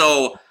had.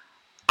 So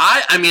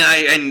I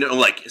know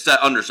like it's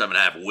under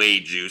 7.5 way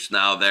juice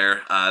now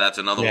there. That's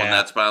another one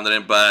that's pounded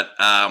in, but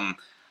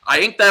I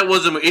think that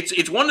was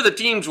it's one of the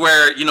teams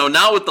where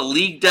now with the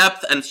league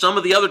depth and some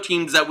of the other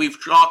teams that we've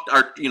chalked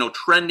are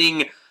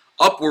trending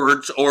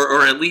upwards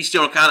or at least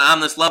kind of on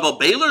this level.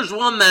 Baylor's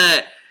one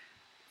that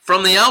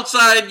from the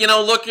outside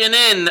looking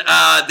in,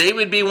 they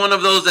would be one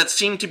of those that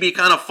seem to be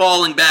kind of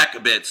falling back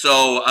a bit.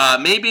 So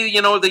maybe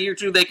the year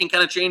two they can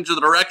kind of change the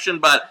direction,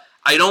 but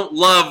I don't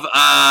love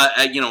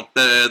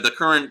the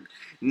current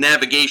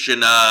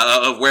navigation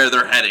of where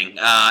they're heading,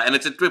 and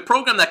it's a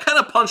program that kind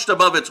of punched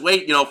above its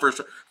weight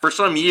for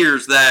some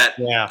years that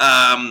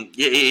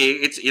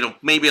it's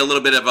maybe a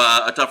little bit of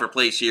a tougher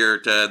place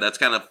here that's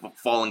kind of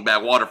falling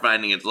back, water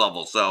finding its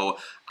level. So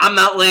I'm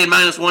not laying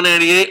minus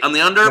 188 on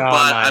the under,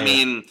 but I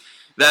mean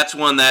that's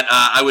one that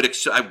I would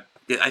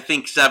I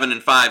think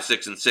 7-5,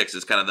 6-6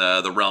 is kind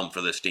of the realm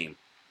for this team.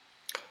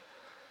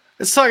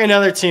 Let's talk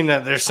another team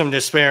that there's some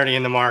disparity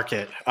in the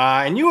market.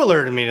 And you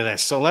alerted me to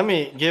this. So let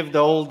me give the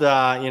old,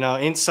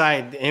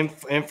 inside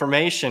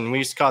information. We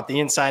used to call it the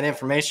inside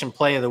information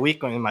play of the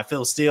week in my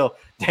Phil Steele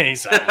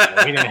days. We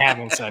didn't have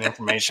inside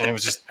information. It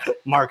was just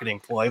marketing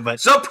ploy. But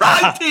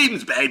surprise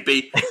teams,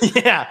 baby.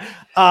 Yeah.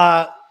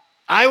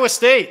 Iowa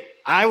State.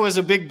 I was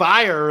a big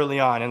buyer early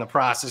on in the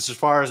process as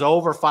far as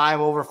over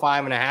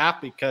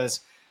 5.5, because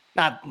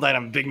not that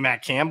I'm a big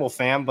Matt Campbell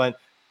fan, but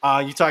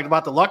you talked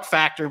about the luck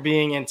factor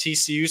being in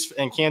TCU's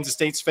and Kansas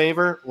State's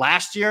favor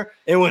last year.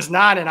 It was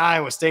not in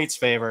Iowa State's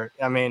favor.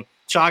 I mean,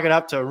 chalk it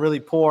up to a really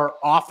poor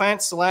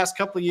offense the last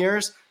couple of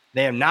years.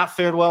 They have not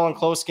fared well in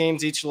close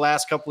games each of the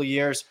last couple of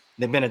years.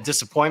 They've been a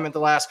disappointment the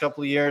last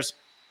couple of years.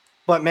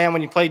 But, man,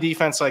 when you play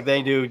defense like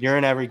they do, you're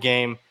in every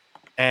game.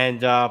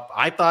 And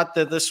I thought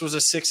that this was a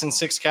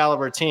 6-6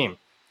 caliber team.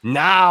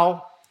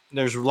 Now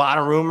there's a lot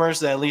of rumors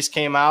that at least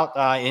came out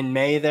in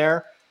May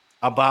there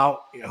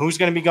about who's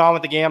going to be gone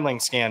with the gambling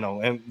scandal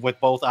and with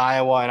both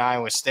Iowa and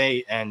Iowa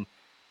State. And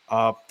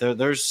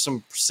there's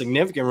some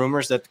significant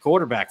rumors that the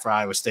quarterback for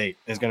Iowa State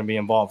is going to be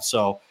involved.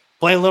 So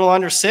play a little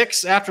under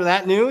 6 after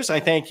that news. I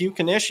thank you,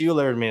 Knish. You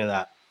alerted me to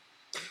that.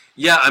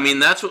 Yeah, I mean,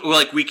 that's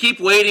what we keep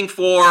waiting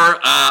for.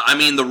 I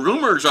mean, the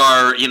rumors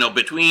are,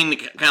 between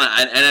kind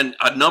of, and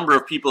a number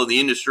of people in the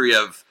industry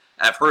have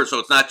heard. So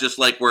it's not just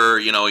like we're,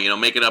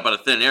 making up out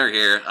of thin air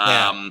here.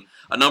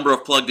 A number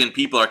of plugged in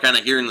people are kind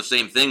of hearing the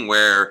same thing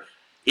where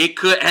it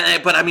could,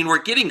 but I mean,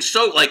 we're getting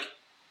so we're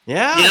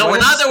not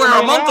that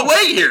we're a month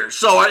away here.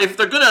 So if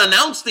they're going to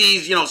announce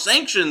these,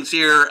 sanctions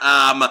here,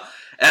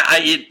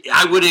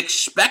 I would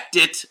expect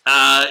it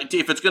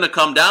if it's going to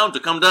come down,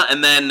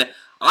 and then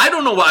I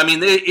don't know why. I mean,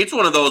 it's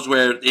one of those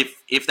where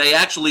if they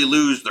actually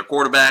lose their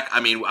quarterback, I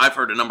mean, I've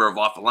heard a number of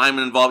off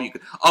linemen involved,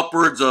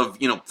 upwards of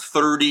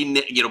 30,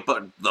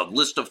 the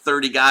list of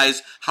 30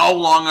 guys. How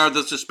long are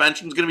the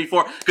suspensions going to be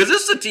for? Because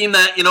this is a team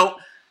that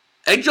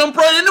they jump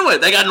right into it.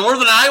 They got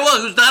Northern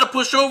Iowa, who's not a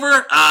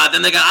pushover.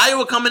 Then they got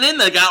Iowa coming in.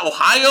 They got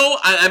Ohio.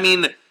 I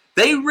mean,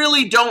 they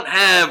really don't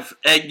have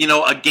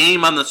a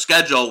game on the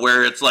schedule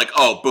where it's like,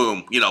 oh,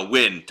 boom,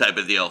 win type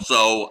of deal.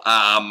 So,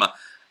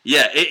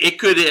 yeah, it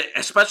could,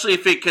 especially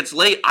if it gets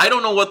late. I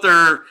don't know what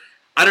they're.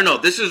 I don't know.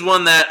 This is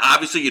one that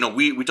obviously,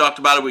 we talked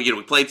about it.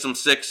 We played some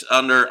 6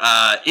 under.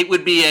 It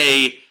would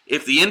be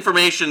if the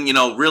information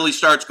really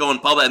starts going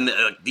public and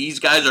these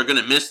guys are going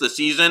to miss the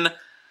season.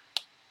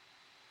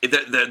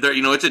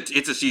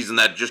 It's a season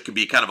that just could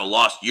be kind of a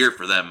lost year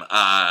for them.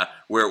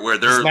 Where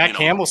they're Does Matt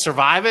Campbell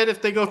survive it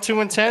if they go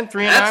 2-10, 3-9?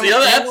 That's the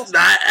other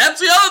thing.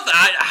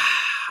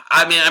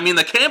 I mean,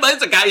 the Campbell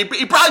is a guy.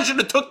 He probably should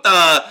have took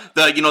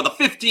the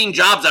 15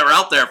 jobs that were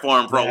out there for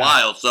him for a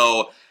while.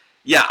 So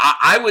yeah,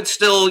 I would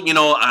still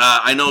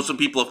I know some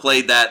people have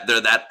played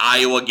that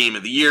Iowa game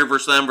of the year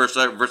versus them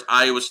versus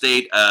Iowa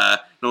State. I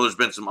know there's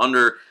been some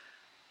under.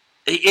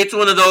 It's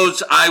one of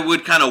those I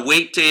would kind of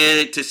wait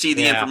to see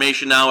the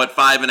information now at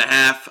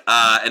 5.5,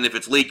 and if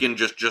it's leaking,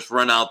 just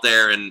run out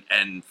there and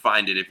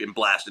find it and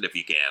blast it if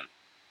you can.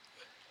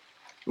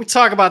 We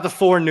talk about the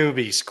four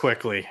newbies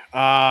quickly.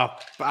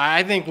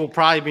 I think we'll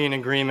probably be in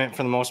agreement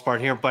for the most part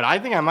here, but I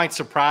think I might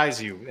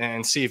surprise you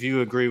and see if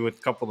you agree with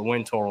a couple of the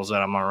win totals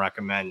that I'm going to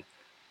recommend.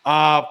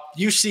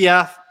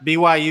 UCF,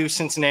 BYU,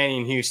 Cincinnati,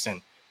 and Houston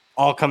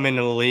all come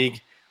into the league.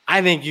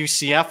 I think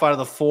UCF out of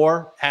the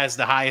four has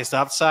the highest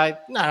upside,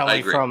 not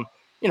only from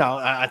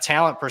a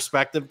talent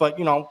perspective, but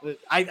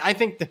I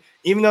think that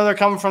even though they're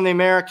coming from the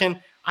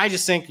American, I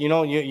just think you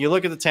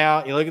look at the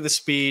talent, you look at the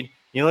speed.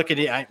 You look at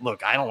it. I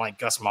don't like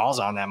Gus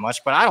Malzahn that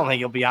much, but I don't think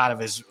he'll be out of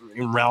his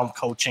realm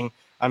coaching.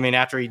 I mean,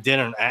 after he did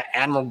an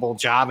admirable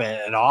job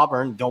at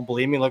Auburn, don't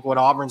believe me? Look what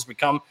Auburn's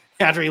become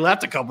after he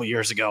left a couple of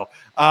years ago.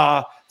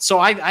 So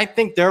I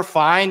think they're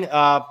fine.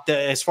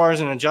 As far as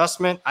an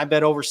adjustment, I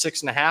bet over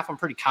 6.5. I'm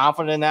pretty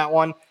confident in that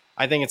one.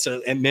 I think it's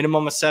a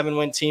minimum a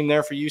 7-win team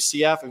there for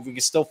UCF. If we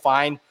can still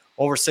find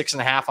over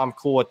 6.5, I'm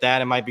cool with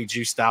that. It might be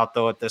juiced out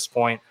though at this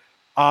point.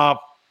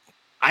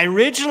 I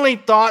originally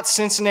thought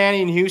Cincinnati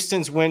and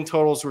Houston's win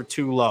totals were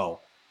too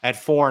low at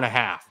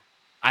 4.5.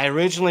 I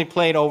originally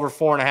played over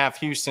 4.5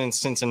 Houston and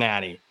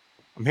Cincinnati.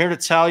 I'm here to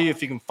tell you, if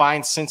you can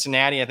find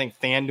Cincinnati, I think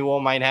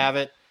FanDuel might have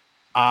it.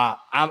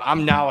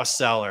 I'm now a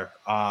seller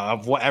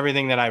of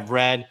everything that I've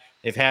read.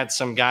 They've had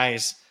some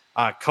guys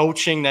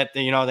coaching that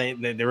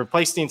they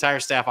replaced the entire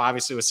staff,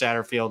 obviously, with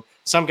Satterfield.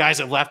 Some guys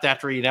have left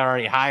after he'd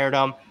already hired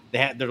them.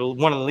 They're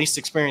one of the least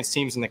experienced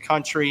teams in the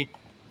country.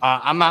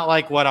 I'm not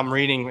like what I'm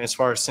reading as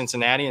far as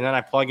Cincinnati, and then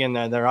I plug in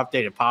their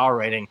updated power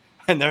rating,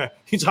 and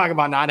you talk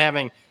about not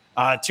having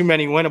too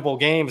many winnable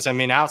games. I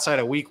mean, outside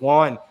of week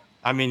one,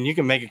 I mean, you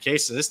can make a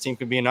case that this team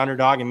could be an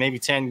underdog in maybe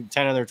 10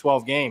 of their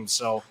 12 games.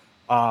 So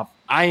I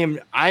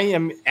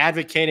am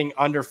advocating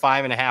under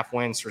 5.5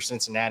 wins for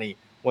Cincinnati.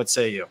 What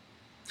say you?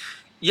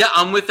 Yeah,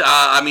 I'm with.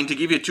 To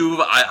give you two,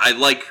 I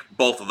like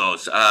both of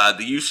those.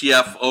 The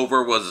UCF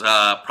over was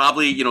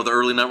probably, the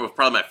early number was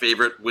probably my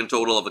favorite win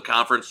total of the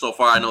conference so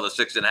far. I know the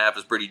 6.5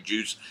 is pretty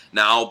juice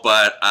now,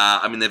 but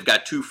they've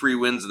got 2 free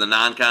wins in the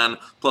non-con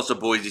plus a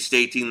Boise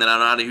State team that I'm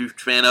not a huge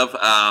fan of. And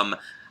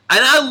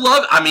I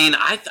love.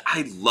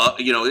 I love.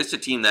 It's a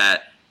team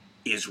that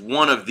is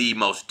one of the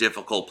most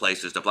difficult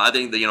places to play. I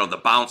think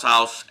the bounce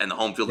house and the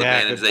home field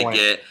advantage they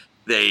get.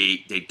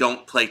 They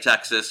don't play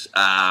Texas.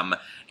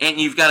 And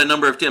you've got a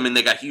number of teams.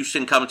 They got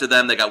Houston coming to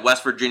them. They got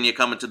West Virginia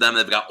coming to them.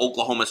 They've got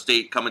Oklahoma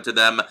State coming to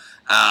them.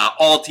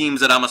 All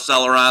teams that I'm a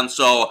seller on.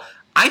 So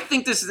I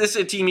think this is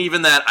a team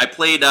even that I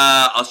played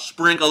a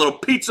little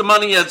pizza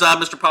money, as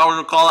Mr. Powers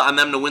would call it, on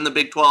them to win the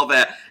Big 12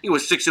 at, it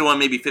was 6-1,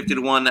 maybe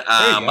 50-1.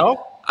 There you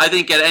go. I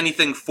think at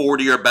anything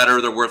 40 or better,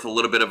 they're worth a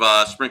little bit of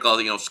a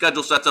sprinkle.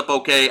 Schedule sets up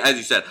okay. As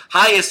you said,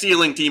 highest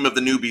ceiling team of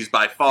the newbies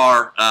by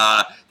far.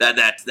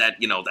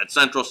 That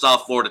Central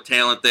South Florida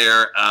talent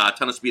there, a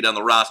ton of speed on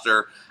the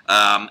roster.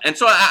 And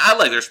so I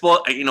like their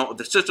sport.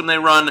 The system they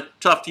run,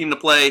 tough team to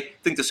play. I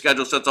think the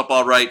schedule sets up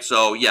all right.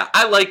 So yeah,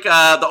 I like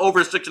the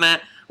over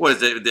 6.5. What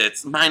is it?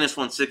 It's minus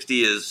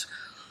 160 is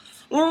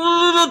a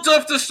little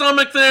tough to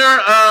stomach there,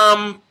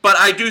 but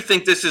I do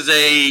think this is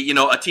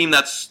a team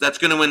that's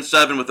going to win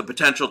 7 with the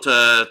potential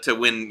to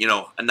win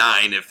a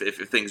 9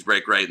 if things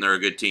break right and they're a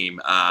good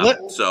team.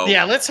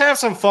 Let's have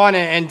some fun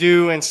and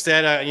do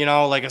instead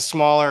of like a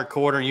smaller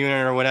quarter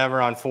unit or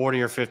whatever on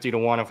 40 or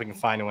 50-1 if we can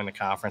find to win the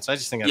conference. I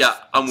just think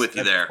I'm with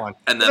you there. Fun.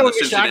 And then the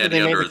Cincinnati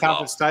they made the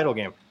conference title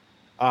game.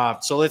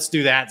 So let's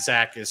do that,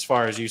 Zach, as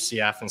far as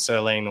UCF instead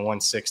of laying the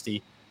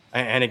 160.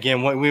 And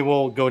again, we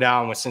will go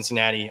down with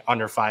Cincinnati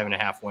under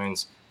 5.5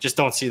 wins. Just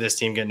don't see this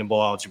team getting to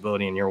bowl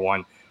eligibility in year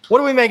one. What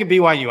do we make of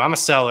BYU? I'm a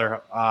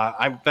seller.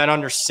 I bet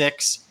under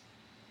 6.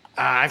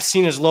 I've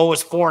seen as low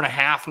as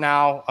 4.5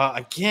 now.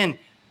 Again,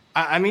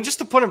 just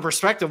to put in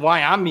perspective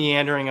why I'm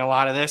meandering a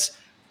lot of this,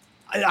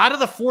 out of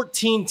the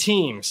 14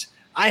 teams,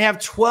 I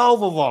have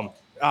 12 of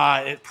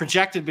them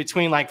projected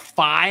between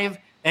 5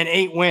 and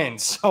 8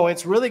 wins. So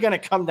it's really going to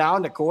come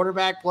down to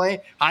quarterback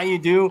play, how you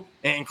do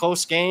in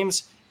close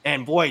games.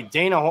 And boy,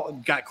 Dana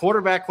got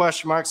quarterback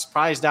question marks.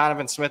 Surprise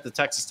Donovan Smith, the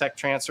Texas Tech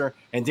transfer.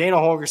 And Dana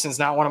Holgerson's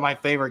not one of my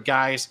favorite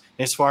guys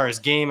as far as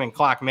game and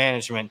clock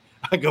management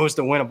goes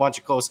to win a bunch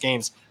of close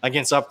games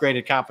against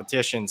upgraded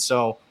competition.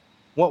 So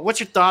what's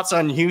your thoughts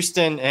on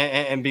Houston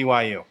and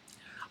BYU?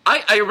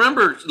 I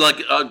remember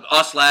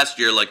us last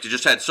year, to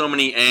just had so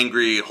many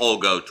angry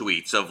Holgo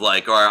tweets of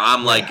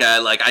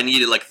I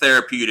needed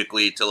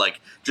therapeutically to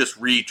just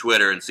read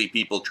Twitter and see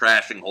people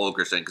trashing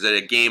Holgerson because at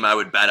a game I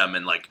would bet him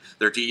and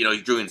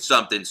he's doing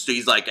something. So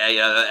he's hey,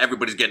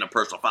 everybody's getting a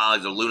personal foul.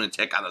 He's a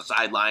lunatic on the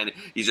sideline.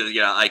 He's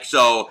just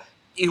so.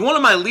 He's one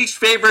of my least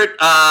favorite,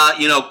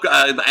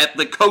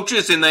 the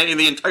coaches in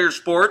the entire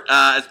sport,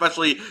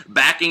 especially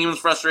backing his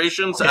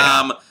frustrations.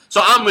 Yeah.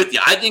 So I'm with you.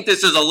 I think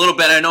this is a little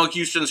bit. I know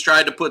Houston's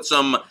tried to put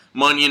some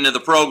money into the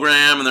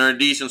program, and they're in a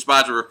decent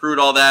spot to recruit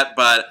all that.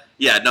 But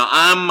yeah, no,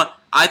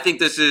 I think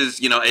this is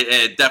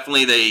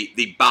definitely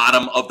the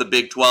bottom of the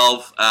Big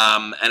 12,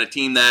 and a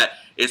team that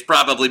is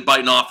probably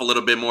biting off a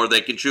little bit more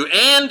they can chew.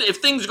 And if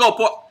things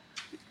go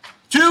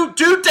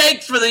two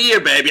takes for the year,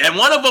 baby, and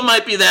one of them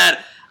might be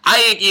that.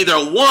 I think either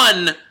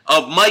one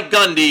of Mike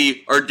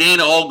Gundy or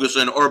Dana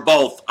Holgerson or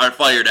both are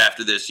fired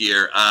after this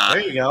year.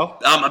 There you go.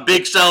 I'm a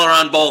big seller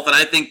on both, and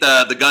I think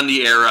the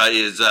Gundy era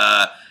is.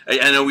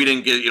 I know we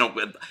didn't get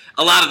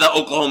a lot of the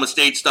Oklahoma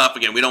State stuff.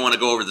 Again, we don't want to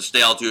go over the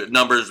stale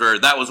numbers. Or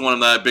that was one of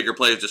the bigger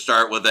plays to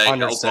start with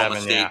Oklahoma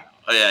 7, State. Yeah.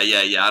 Oh,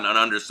 yeah, on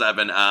under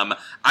 7.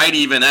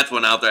 That's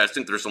one out there. I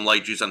think there's some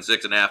light juice on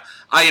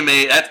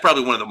 6.5. That's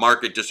probably one of the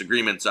market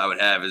disagreements I would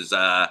have is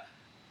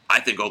I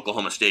think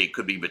Oklahoma State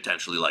could be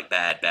potentially like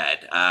bad.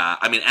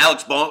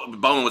 Alex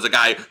Bowman was a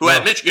guy who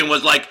at Michigan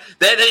was like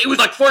that. He was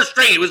like fourth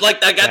string. He was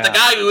like the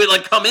guy who would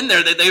like come in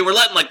there. That they were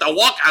letting like the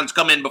walk-ons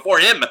come in before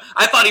him.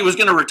 I thought he was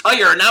going to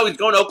retire, and now he's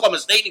going to Oklahoma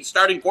State and he's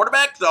starting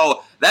quarterback.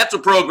 So that's a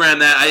program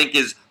that I think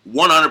is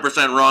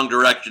 100% wrong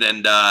direction.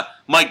 And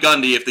Mike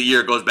Gundy, if the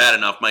year goes bad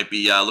enough, might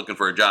be looking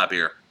for a job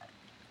here.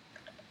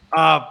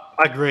 I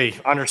agree.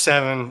 Under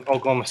 7,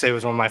 Oklahoma State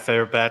was one of my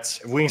favorite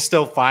bets. If we can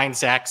still find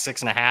Zach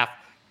 6.5.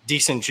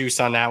 Decent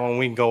juice on that one.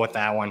 We can go with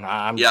that one.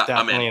 I'm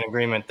definitely in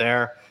agreement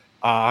there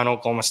on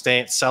Oklahoma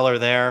State. Seller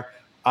there.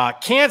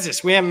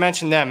 Kansas, we haven't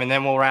mentioned them, and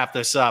then we'll wrap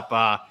this up.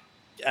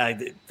 The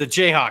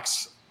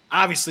Jayhawks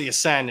obviously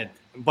ascended,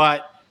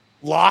 but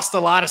lost a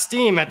lot of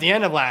steam at the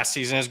end of last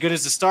season. As good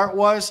as the start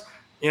was,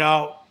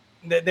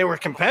 they were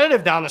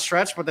competitive down the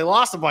stretch, but they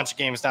lost a bunch of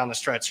games down the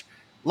stretch.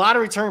 A lot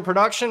of return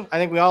production. I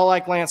think we all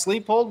like Lance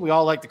Leipold. We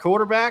all like the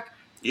quarterback.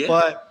 Yeah.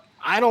 But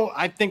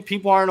I think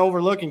people aren't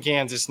overlooking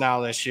Kansas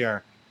now this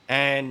year.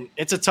 And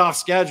it's a tough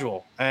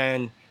schedule,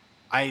 and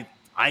I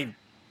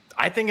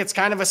think it's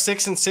kind of a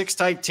 6-6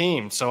 type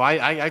team. So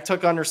I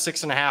took under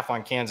 6.5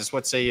 on Kansas.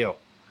 What say you?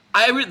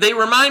 They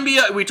remind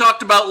me. We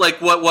talked about like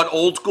what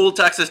old school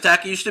Texas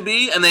Tech used to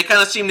be, and they kind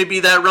of seem to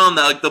be that realm.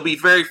 That they'll be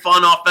very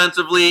fun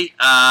offensively.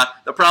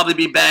 They'll probably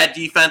be bad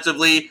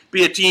defensively.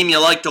 Be a team you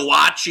like to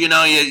watch. You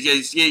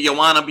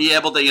want to be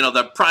able to.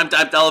 The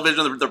primetime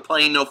television. They're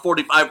playing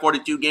 45,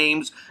 42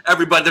 games.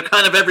 They're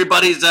kind of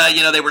everybody's.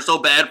 They were so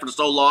bad for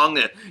so long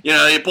that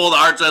they pull the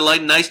hearts out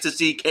light. Nice to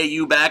see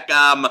KU back.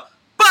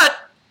 But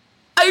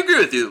I agree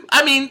with you.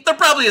 They're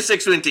probably a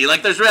 6-win team.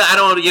 Like,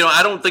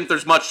 I don't think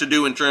there's much to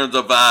do in terms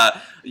of,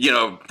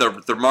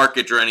 their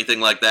market or anything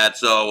like that.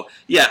 So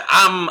yeah,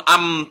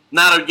 I'm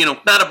not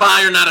a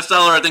buyer, not a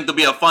seller. I think they'll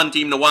be a fun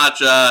team to watch,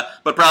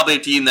 but probably a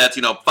team that's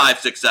 5,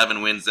 6,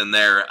 7 wins in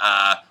there,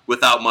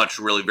 without much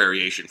really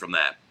variation from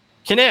that.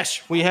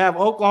 Knish, we have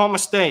Oklahoma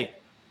State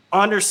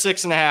under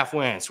 6.5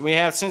 wins. We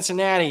have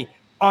Cincinnati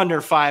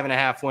under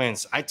 5.5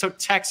 wins. I took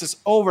Texas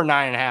over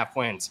 9.5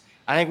 wins.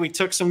 I think we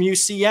took some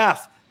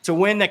UCF to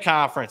win the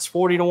conference,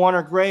 40-1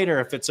 or greater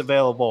if it's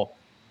available.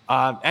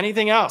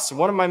 Anything else?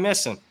 What am I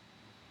missing?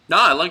 No,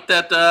 I like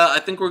that. I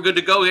think we're good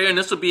to go here, and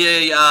this will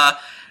be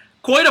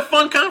quite a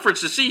fun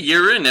conference to see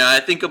year in. I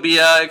think it'll be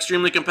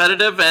extremely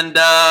competitive, and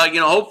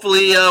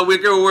hopefully we're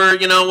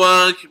raising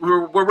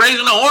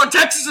the horn.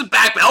 Texas is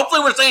back, but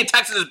hopefully we're saying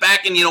Texas is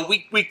back in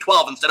week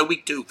 12 instead of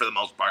week 2 for the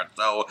most part.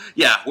 So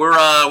yeah, we're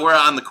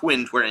on the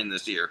Quinn train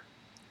this year.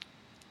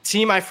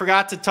 Team, I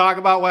forgot to talk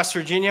about West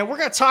Virginia. We're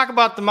going to talk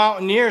about the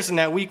Mountaineers in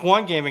that week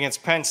 1 game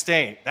against Penn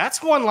State.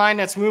 That's one line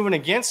that's moving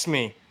against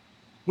me.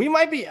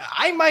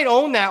 I might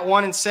own that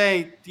one and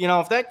say,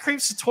 if that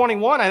creeps to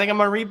 21, I think I'm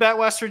going to rebet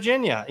West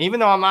Virginia. Even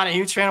though I'm not a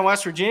huge fan of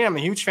West Virginia, I'm a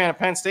huge fan of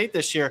Penn State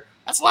this year.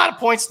 That's a lot of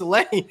points to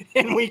lay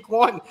in week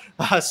 1.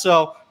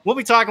 So we'll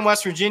be talking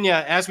West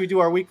Virginia as we do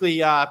our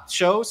weekly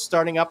shows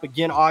starting up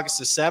again August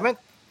the 7th.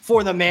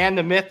 For the man,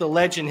 the myth, the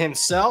legend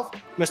himself,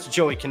 Mr.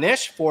 Joey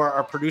Knish. For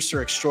our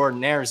producer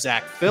extraordinaire,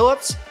 Zach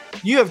Phillips.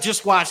 You have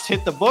just watched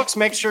Hit the Books.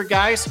 Make sure,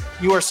 guys,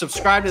 you are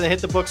subscribed to the Hit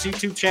the Books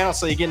YouTube channel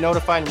so you get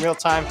notified in real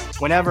time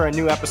whenever a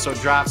new episode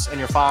drops, and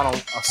you're following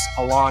us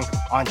along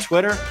on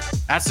Twitter.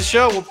 That's the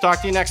show. We'll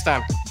talk to you next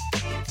time.